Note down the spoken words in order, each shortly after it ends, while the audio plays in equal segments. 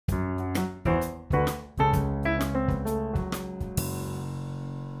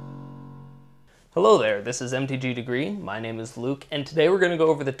Hello there, this is MTG Degree, my name is Luke, and today we're going to go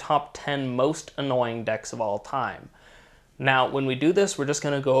over the top 10 most annoying decks of all time. Now, when we do this, we're just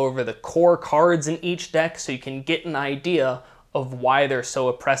going to go over the core cards in each deck so you can get an idea of why they're so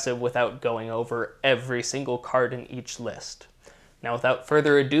oppressive without going over every single card in each list. Now, without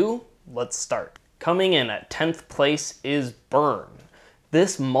further ado, let's start. Coming in at 10th place is Burn.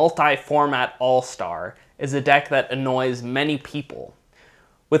 This multi-format all-star is a deck that annoys many people.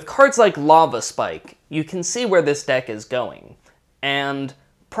 With cards like Lava Spike, you can see where this deck is going, and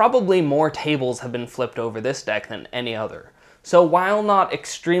probably more tables have been flipped over this deck than any other. So while not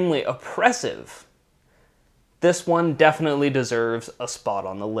extremely oppressive, this one definitely deserves a spot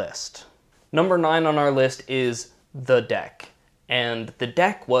on the list. Number 9 on our list is The Deck, and The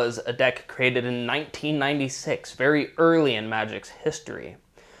Deck was a deck created in 1996, very early in Magic's history.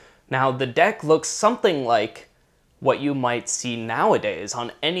 Now, The Deck looks something like what you might see nowadays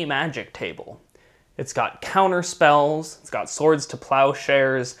on any Magic table. It's got counter spells, it's got Swords to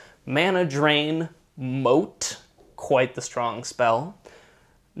Plowshares, Mana Drain, Moat, quite the strong spell.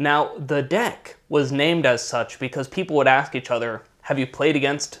 Now, The Deck was named as such because people would ask each other, have you played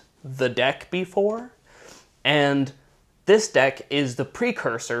against The Deck before? And this deck is the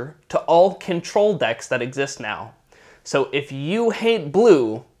precursor to all control decks that exist now. So if you hate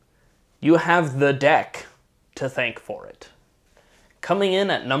blue, you have The Deck to thank for it. Coming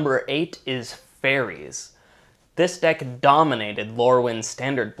in at number 8 is Fairies. This deck dominated Lorwyn's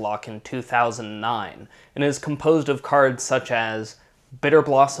standard block in 2009 and is composed of cards such as Bitter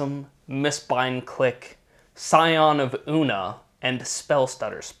Blossom, Mistbind Click, Scion of Una, and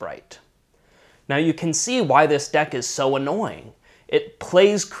Spellstutter Sprite. Now you can see why this deck is so annoying. It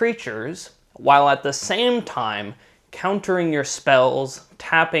plays creatures while at the same time countering your spells,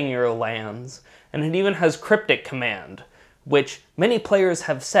 tapping your lands, and it even has Cryptic Command, which many players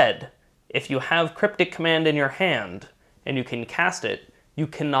have said, if you have Cryptic Command in your hand and you can cast it, you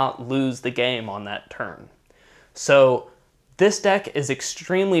cannot lose the game on that turn. So this deck is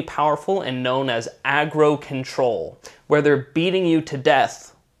extremely powerful and known as aggro control, where they're beating you to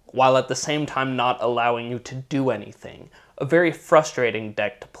death while at the same time not allowing you to do anything. A very frustrating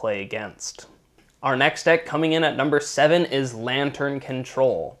deck to play against. Our next deck coming in at number 7 is Lantern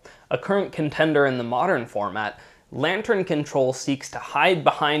Control. A current contender in the modern format, Lantern Control seeks to hide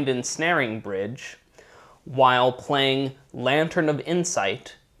behind Ensnaring Bridge while playing Lantern of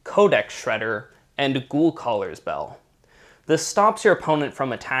Insight, Codex Shredder, and Ghoul-Caller's Bell. This stops your opponent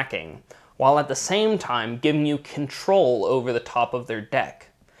from attacking, while at the same time giving you control over the top of their deck.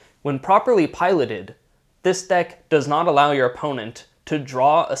 When properly piloted, this deck does not allow your opponent to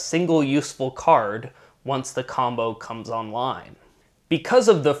draw a single useful card once the combo comes online. Because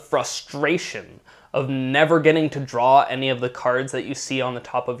of the frustration of never getting to draw any of the cards that you see on the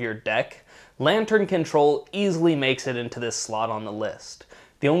top of your deck, Lantern Control easily makes it into this slot on the list.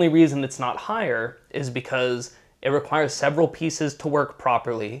 The only reason it's not higher is because it requires several pieces to work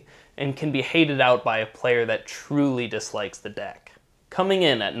properly and can be hated out by a player that truly dislikes the deck. Coming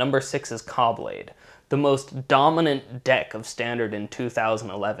in at number 6 is Caw-Blade, the most dominant deck of Standard in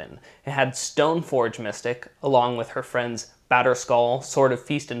 2011. It had Stoneforge Mystic, along with her friends Batterskull, Sword of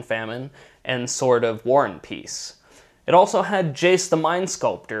Feast and Famine, and Sword of War and Peace. It also had Jace the Mind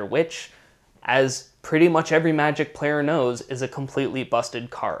Sculptor, which, as pretty much every Magic player knows, is a completely busted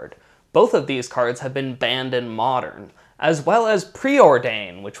card. Both of these cards have been banned in Modern, as well as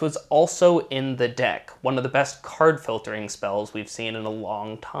Preordain, which was also in the deck, one of the best card filtering spells we've seen in a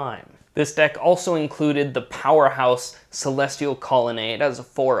long time. This deck also included the powerhouse Celestial Colonnade as a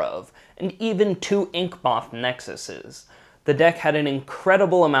 4-of, and even 2 Inkmoth Nexuses. The deck had an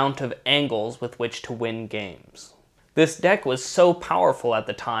incredible amount of angles with which to win games. This deck was so powerful at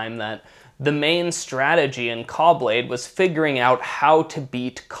the time that the main strategy in Caw-Blade was figuring out how to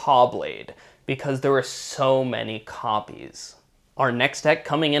beat Caw-Blade, because there were so many copies. Our next deck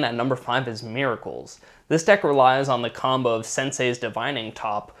coming in at number 5 is Miracles. This deck relies on the combo of Sensei's Divining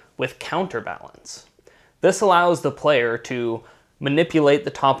Top with Counterbalance. This allows the player to manipulate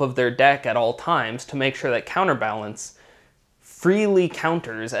the top of their deck at all times to make sure that Counterbalance freely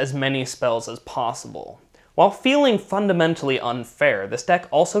counters as many spells as possible. While feeling fundamentally unfair, this deck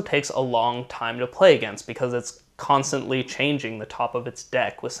also takes a long time to play against because it's constantly changing the top of its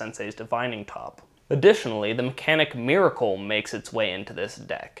deck with Sensei's Divining Top. Additionally, the mechanic Miracle makes its way into this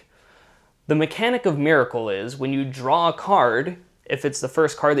deck. The mechanic of Miracle is, when you draw a card, if it's the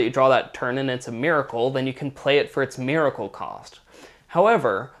first card that you draw that turn and it's a miracle, then you can play it for its miracle cost.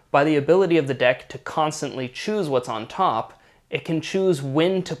 However, by the ability of the deck to constantly choose what's on top, it can choose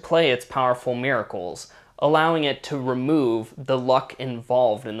when to play its powerful miracles, allowing it to remove the luck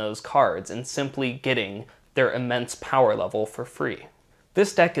involved in those cards and simply getting their immense power level for free.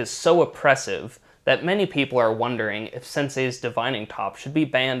 This deck is so oppressive that many people are wondering if Sensei's Divining Top should be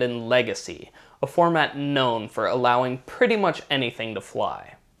banned in Legacy, a format known for allowing pretty much anything to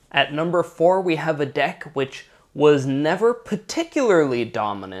fly. At number 4, we have a deck which was never particularly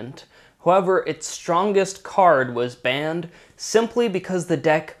dominant. However, its strongest card was banned simply because the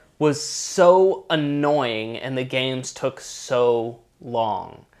deck was so annoying and the games took so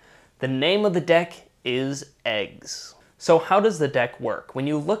long. The name of the deck is Eggs. So how does the deck work? When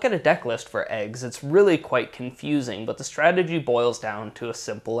you look at a deck list for Eggs, it's really quite confusing, but the strategy boils down to a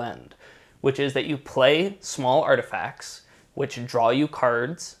simple end, which is that you play small artifacts, which draw you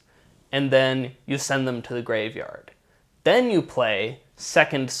cards, and then you send them to the graveyard. Then you play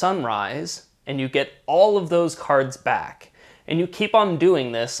Second Sunrise, and you get all of those cards back. And you keep on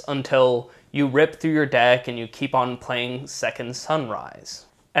doing this until you rip through your deck and you keep on playing Second Sunrise.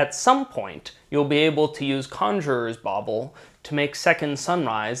 At some point, you'll be able to use Conjurer's Bauble to make Second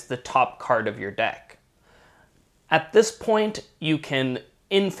Sunrise the top card of your deck. At this point, you can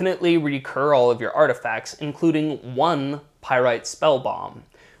infinitely recur all of your artifacts, including one Pyrite Spell Bomb,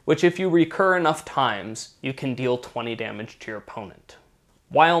 which if you recur enough times, you can deal 20 damage to your opponent.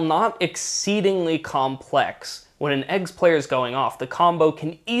 While not exceedingly complex, when an Eggs player is going off, the combo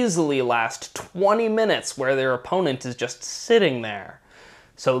can easily last 20 minutes where their opponent is just sitting there.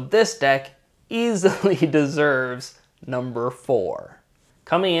 So this deck easily deserves number 4.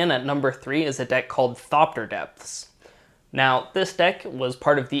 Coming in at number 3 is a deck called Thopter Depths. Now, this deck was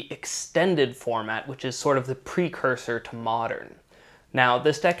part of the extended format, which is sort of the precursor to Modern. Now,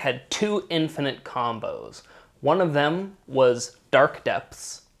 this deck had 2 infinite combos. One of them was Dark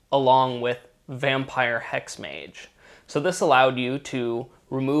Depths, along with Vampire Hexmage. So this allowed you to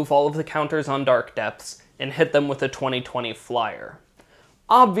remove all of the counters on Dark Depths and hit them with a 20/20 flyer.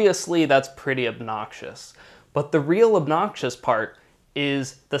 Obviously, that's pretty obnoxious, but the real obnoxious part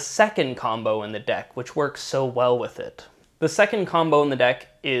is the second combo in the deck, which works so well with it. The second combo in the deck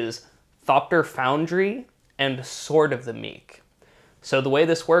is Thopter Foundry and Sword of the Meek. So the way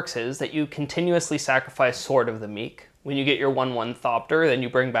this works is that you continuously sacrifice Sword of the Meek. When you get your 1/1 Thopter, then you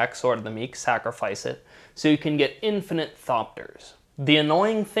bring back Sword of the Meek, sacrifice it, so you can get infinite Thopters. The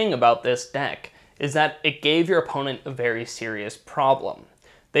annoying thing about this deck is that it gave your opponent a very serious problem.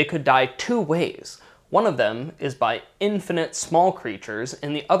 They could die 2 ways. One of them is by infinite small creatures,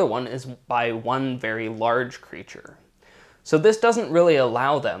 and the other one is by one very large creature. So this doesn't really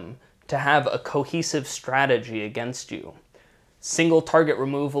allow them to have a cohesive strategy against you. Single target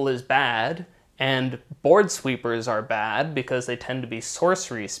removal is bad, and board sweepers are bad because they tend to be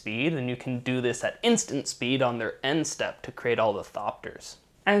sorcery speed, and you can do this at instant speed on their end step to create all the Thopters.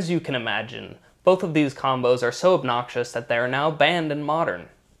 As you can imagine, both of these combos are so obnoxious that they are now banned in Modern.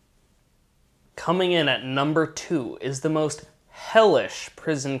 Coming in at number 2 is the most hellish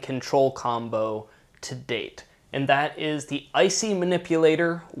prison control combo to date, and that is the Icy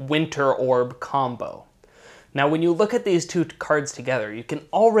Manipulator Winter Orb combo. Now when you look at these 2 cards together, you can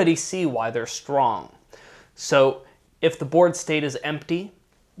already see why they're strong. So if the board state is empty,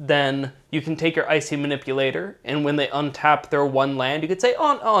 then you can take your Icy Manipulator, and when they untap their 1 land, you could say,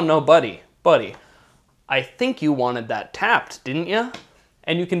 oh no, buddy, I think you wanted that tapped, didn't you?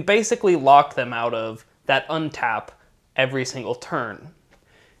 And you can basically lock them out of that untap every single turn.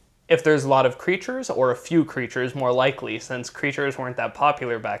 If there's a lot of creatures, or a few creatures more likely, since creatures weren't that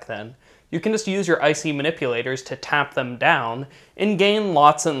popular back then, you can just use your Icy Manipulators to tap them down and gain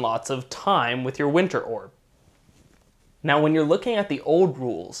lots and lots of time with your Winter Orb. Now when you're looking at the old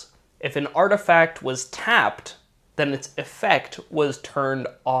rules, if an artifact was tapped, then its effect was turned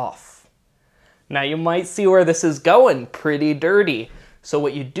off. Now you might see where this is going, pretty dirty. So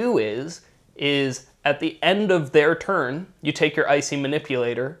what you do is at the end of their turn, you take your Icy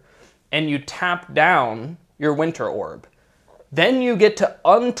Manipulator and you tap down your Winter Orb. Then you get to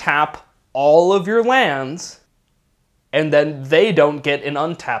untap all of your lands, and then they don't get an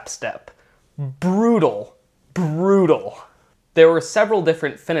untap step. Brutal, brutal. There were several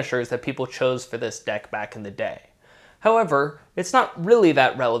different finishers that people chose for this deck back in the day. However, it's not really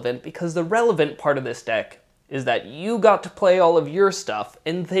that relevant because the relevant part of this deck is that you got to play all of your stuff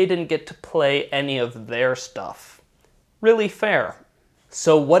and they didn't get to play any of their stuff. Really fair.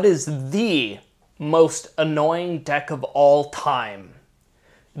 So what is the most annoying deck of all time?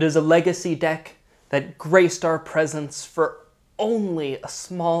 It is a legacy deck that graced our presence for only a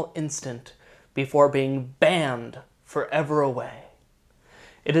small instant before being banned forever away.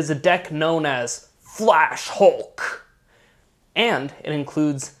 It is a deck known as Flash Hulk, and it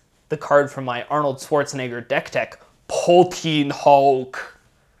includes the card from my Arnold Schwarzenegger deck, Protein Hulk.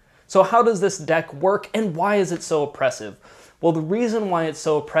 So how does this deck work and why is it so oppressive? Well, the reason why it's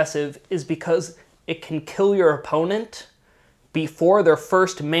so oppressive is because it can kill your opponent before their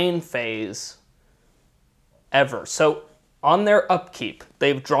first main phase ever. So on their upkeep,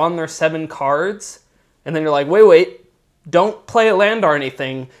 they've drawn their 7 cards, and then you're like, wait, don't play a land or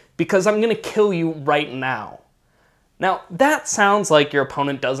anything, because I'm going to kill you right now. Now, that sounds like your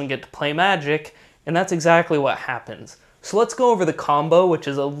opponent doesn't get to play Magic, and that's exactly what happens. So let's go over the combo, which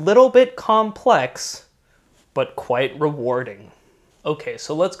is a little bit complex, but quite rewarding. Okay,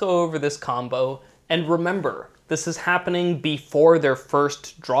 so let's go over this combo, and remember, this is happening before their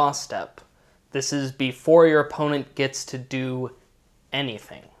first draw step. This is before your opponent gets to do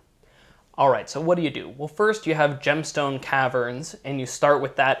anything. All right, so what do? Well, first you have Gemstone Caverns, and you start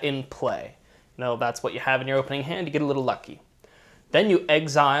with that in play. You know, that's what you have in your opening hand, you get a little lucky. Then you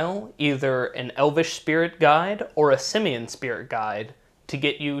exile either an Elvish Spirit Guide or a Simian Spirit Guide to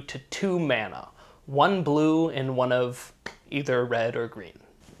get you to 2 mana. 1 blue and 1 of either red or green.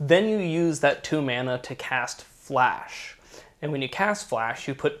 Then you use that 2 mana to cast Flash. And when you cast Flash,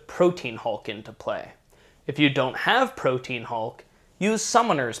 you put Protein Hulk into play. If you don't have Protein Hulk, use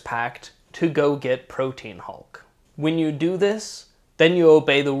Summoner's Pact to go get Protein Hulk. When you do this, then you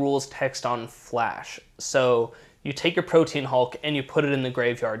obey the rules text on Flash. So you take your Protein Hulk and you put it in the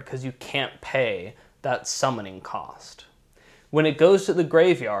graveyard because you can't pay that summoning cost. When it goes to the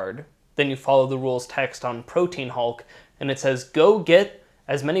graveyard, then you follow the rules text on Protein Hulk, and it says go get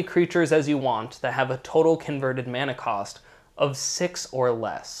as many creatures as you want that have a total converted mana cost of 6 or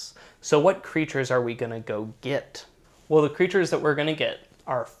less. So what creatures are we going to go get? Well, the creatures that we're going to get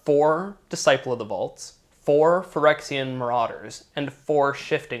are 4 Disciple of the Vaults, 4 Phyrexian Marauders, and 4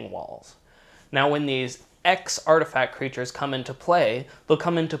 Shifting Walls. Now when these X artifact creatures come into play, they'll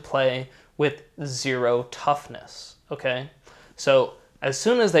come into play with 0 toughness, okay? So as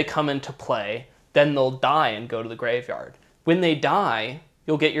soon as they come into play, then they'll die and go to the graveyard. When they die,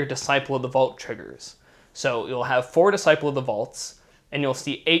 you'll get your Disciple of the Vault triggers. So you'll have 4 Disciple of the Vaults, and you'll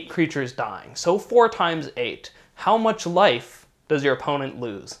see 8 creatures dying. So 4 times 8. How much life does your opponent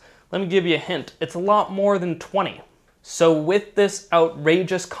lose? Let me give you a hint. It's a lot more than 20. So with this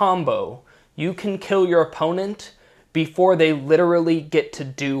outrageous combo, you can kill your opponent before they literally get to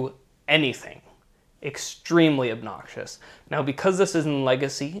do anything. Extremely obnoxious. Now, because this is in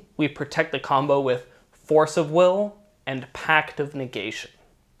Legacy, we protect the combo with Force of Will and Pact of Negation.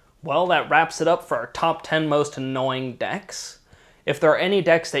 Well, that wraps it up for our top 10 most annoying decks. If there are any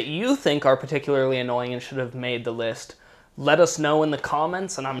decks that you think are particularly annoying and should have made the list, let us know in the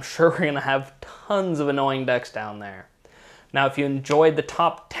comments, and I'm sure we're going to have tons of annoying decks down there. Now, if you enjoyed the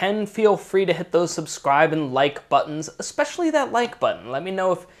top 10, feel free to hit those subscribe and like buttons, especially that like button. Let me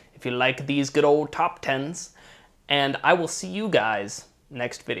know if you like these good old top 10s, and I will see you guys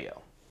next video.